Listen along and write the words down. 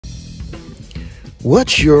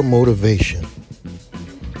What's your motivation?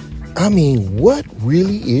 I mean, what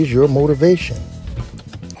really is your motivation?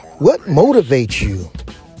 What motivates you?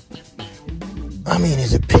 I mean,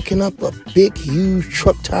 is it picking up a big, huge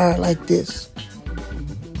truck tire like this?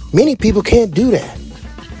 Many people can't do that.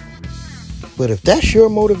 But if that's your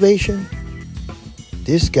motivation,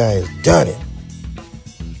 this guy has done it.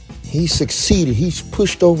 He succeeded. He's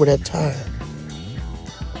pushed over that tire.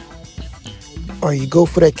 Or you go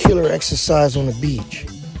for that killer exercise on the beach,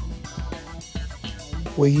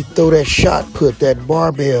 where you throw that shot put, that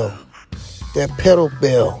barbell, that pedal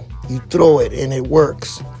bell. You throw it and it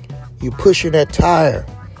works. You pushing that tire.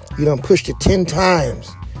 You done pushed it 10 times.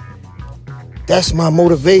 That's my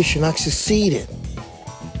motivation. I succeeded.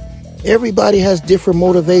 Everybody has different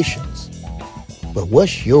motivations. But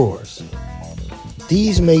what's yours?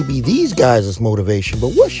 These may be these guys' motivation,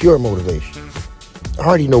 but what's your motivation? I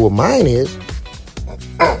already know what mine is.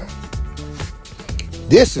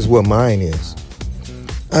 This is what mine is.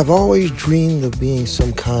 I've always dreamed of being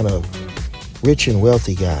some kind of rich and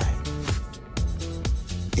wealthy guy.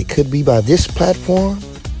 It could be by this platform.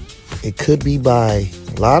 It could be by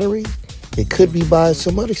lottery. It could be by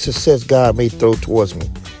some other success God may throw towards me.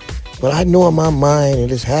 But I know in my mind it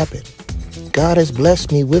has happened. God has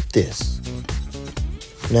blessed me with this.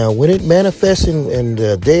 Now, when it manifests in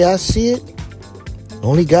the day I see it,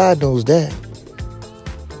 only God knows that.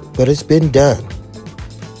 But it's been done.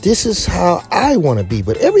 This is how I want to be.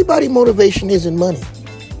 But everybody's motivation isn't money.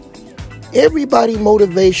 Everybody's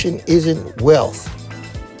motivation isn't wealth.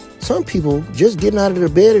 Some people just getting out of their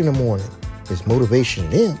bed in the morning is motivation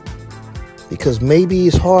to them. Because maybe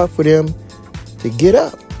it's hard for them to get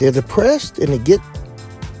up. They're depressed and to get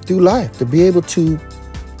through life, to be able to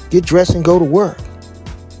get dressed and go to work.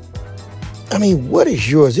 I mean, what is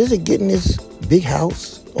yours? Is it getting this big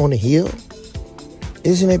house on the hill?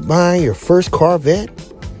 Isn't it buying your first Corvette?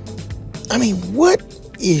 I mean, what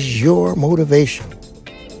is your motivation?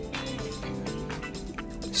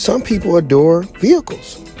 Some people adore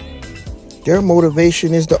vehicles. Their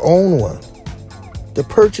motivation is to own one, to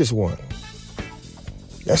purchase one.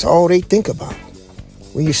 That's all they think about.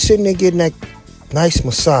 When you're sitting there getting that nice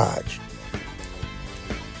massage,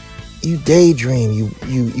 you daydream,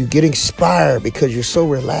 you get inspired because you're so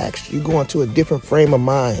relaxed. You go into a different frame of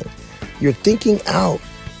mind. You're thinking out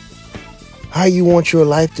how you want your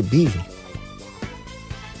life to be.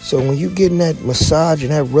 So when you're getting that massage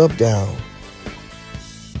and that rub down,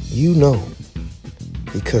 you know,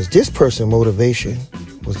 because this person's motivation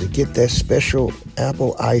was to get that special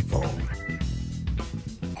Apple iPhone,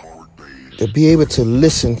 to be able to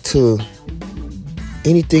listen to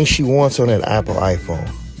anything she wants on that Apple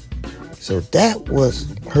iPhone. So that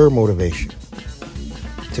was her motivation,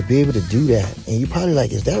 to be able to do that. And you're probably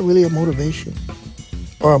like, is that really a motivation?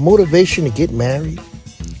 Or a motivation to get married?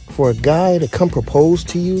 For a guy to come propose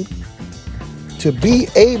to you? To be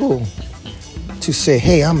able to say,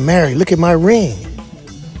 hey, I'm married, look at my ring.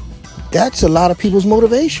 That's a lot of people's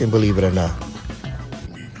motivation, believe it or not.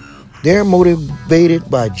 They're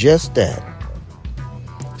motivated by just that.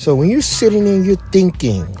 So when you're sitting there, you're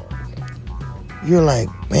thinking, you're like,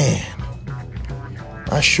 man,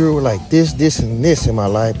 I sure would like this, and this in my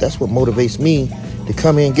life. That's what motivates me to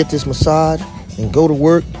come in and get this massage and go to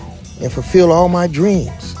work and fulfill all my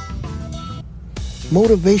dreams.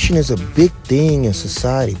 Motivation is a big thing in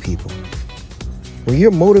society, people. When you're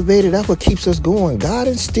motivated, that's what keeps us going. God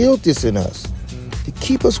instilled this in us to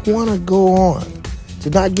keep us want to go on, to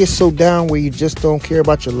not get so down where you just don't care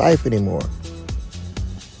about your life anymore.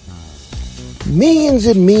 Millions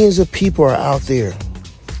and millions of people are out there,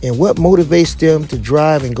 and what motivates them to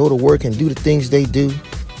drive and go to work and do the things they do,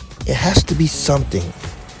 it has to be something.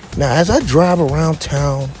 Now, as I drive around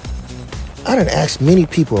town, I done asked many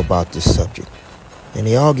people about this subject, and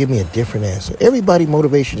they all give me a different answer. Everybody's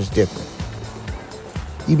motivation is different.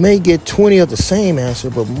 You may get 20 of the same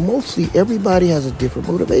answer, but mostly everybody has a different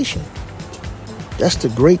motivation. That's the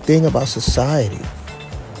great thing about society.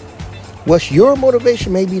 What's your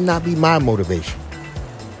motivation maybe not be my motivation.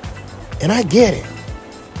 And I get it.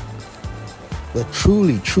 But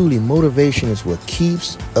truly, truly, motivation is what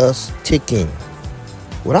keeps us ticking.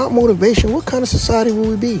 Without motivation, what kind of society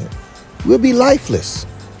will we be? We'll be lifeless.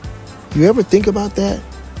 You ever think about that?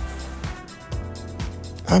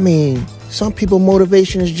 I mean, some people's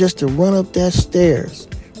motivation is just to run up that stairs,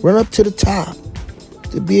 run up to the top,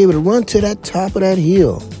 to be able to run to that top of that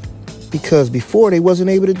hill. Because before they wasn't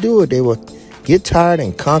able to do it, they would get tired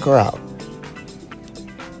and conquer out.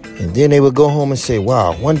 And then they would go home and say,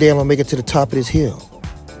 wow, one day I'm going to make it to the top of this hill.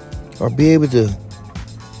 Or be able to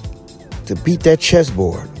beat that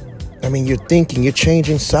chessboard. I mean, you're thinking, you're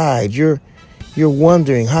changing sides. You're You're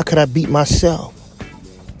wondering, how could I beat myself?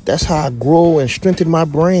 That's how I grow and strengthen my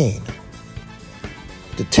brain.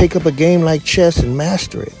 To take up a game like chess and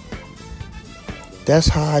master it. That's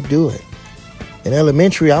how I do it. In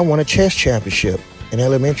elementary, I won a chess championship in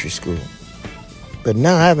elementary school. But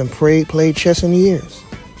now I haven't played chess in years.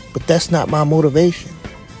 But that's not my motivation.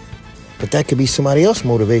 But that could be somebody else's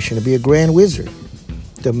motivation to be a grand wizard.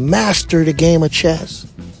 To master the game of chess.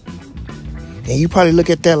 And you probably look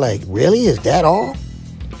at that like, really? Is that all?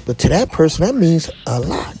 But to that person, that means a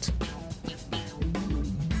lot.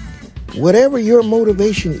 Whatever your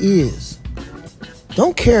motivation is,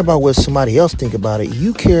 don't care about what somebody else think about it.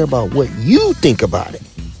 You care about what you think about it.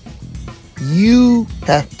 You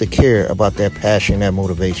have to care about that passion, that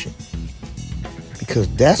motivation. Because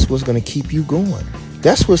that's what's going to keep you going.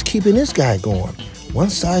 That's what's keeping this guy going. One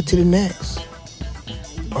side to the next.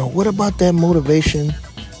 Or what about that motivation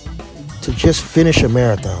to just finish a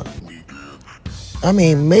marathon? I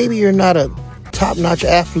mean, maybe you're not a top-notch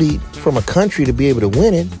athlete from a country to be able to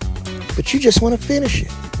win it, but you just want to finish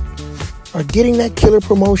it. Or getting that killer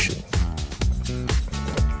promotion.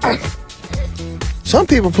 Some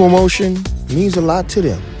people, promotion means a lot to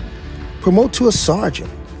them. Promote to a sergeant,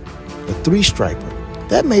 a 3-striper.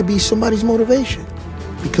 That may be somebody's motivation.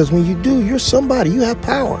 Because when you do, you're somebody. You have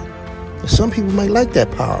power. And some people might like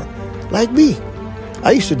that power. Like me.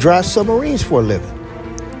 I used to drive submarines for a living.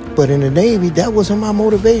 But in the Navy, that wasn't my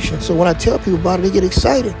motivation. So when I tell people about it, they get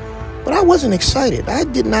excited. But I wasn't excited. I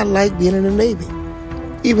did not like being in the Navy.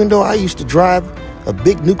 Even though I used to drive a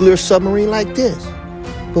big nuclear submarine like this.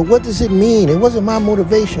 But what does it mean? It wasn't my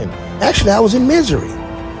motivation. Actually, I was in misery.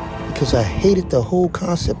 Because I hated the whole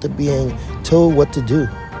concept of being told what to do.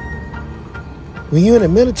 When you're in the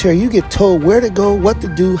military, you get told where to go, what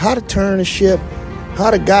to do, how to turn a ship,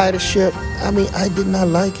 how to guide a ship. I mean, I did not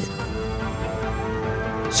like it.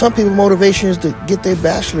 Some people's motivation is to get their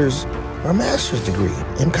bachelor's or master's degree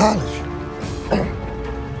in college.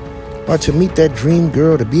 Or to meet that dream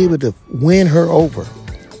girl, to be able to win her over.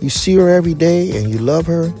 You see her every day and you love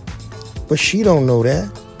her, but she don't know that.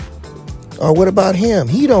 Or what about him?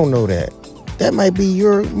 He don't know that. That might be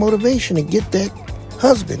your motivation to get that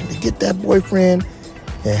husband, to get that boyfriend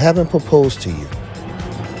and have him propose to you.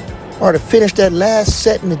 Or to finish that last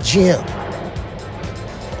set in the gym.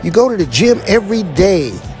 You go to the gym every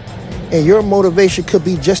day and your motivation could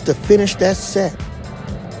be just to finish that set.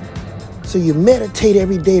 So you meditate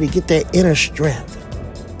every day to get that inner strength.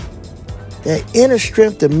 That inner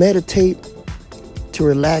strength to meditate, to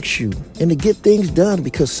relax you, and to get things done.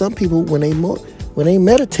 Because some people, when they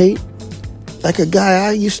meditate, like a guy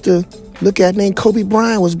I used to look at named Kobe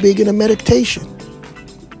Bryant was big into meditation.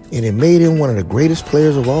 And it made him one of the greatest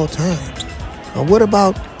players of all time. Or what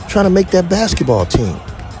about trying to make that basketball team?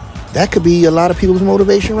 That could be a lot of people's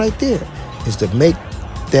motivation right there, is to make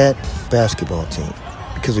that basketball team.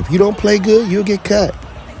 Because if you don't play good, you'll get cut.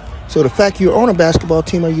 So the fact you're on a basketball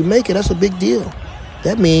team or you make it, that's a big deal.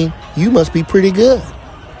 That means you must be pretty good.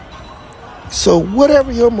 So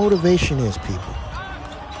whatever your motivation is, people,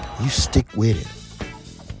 you stick with it.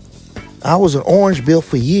 I was an orange belt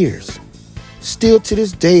for years. Still to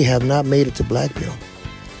this day have not made it to black belt.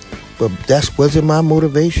 But that wasn't my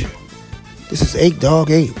motivation. This is 8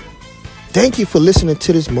 Dog 8. Thank you for listening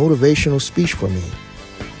to this motivational speech from me.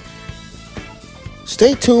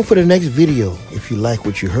 Stay tuned for the next video if you like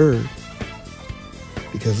what you heard.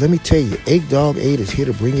 Because let me tell you, 8 Dog 8 is here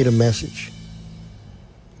to bring you the message.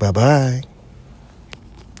 Bye-bye.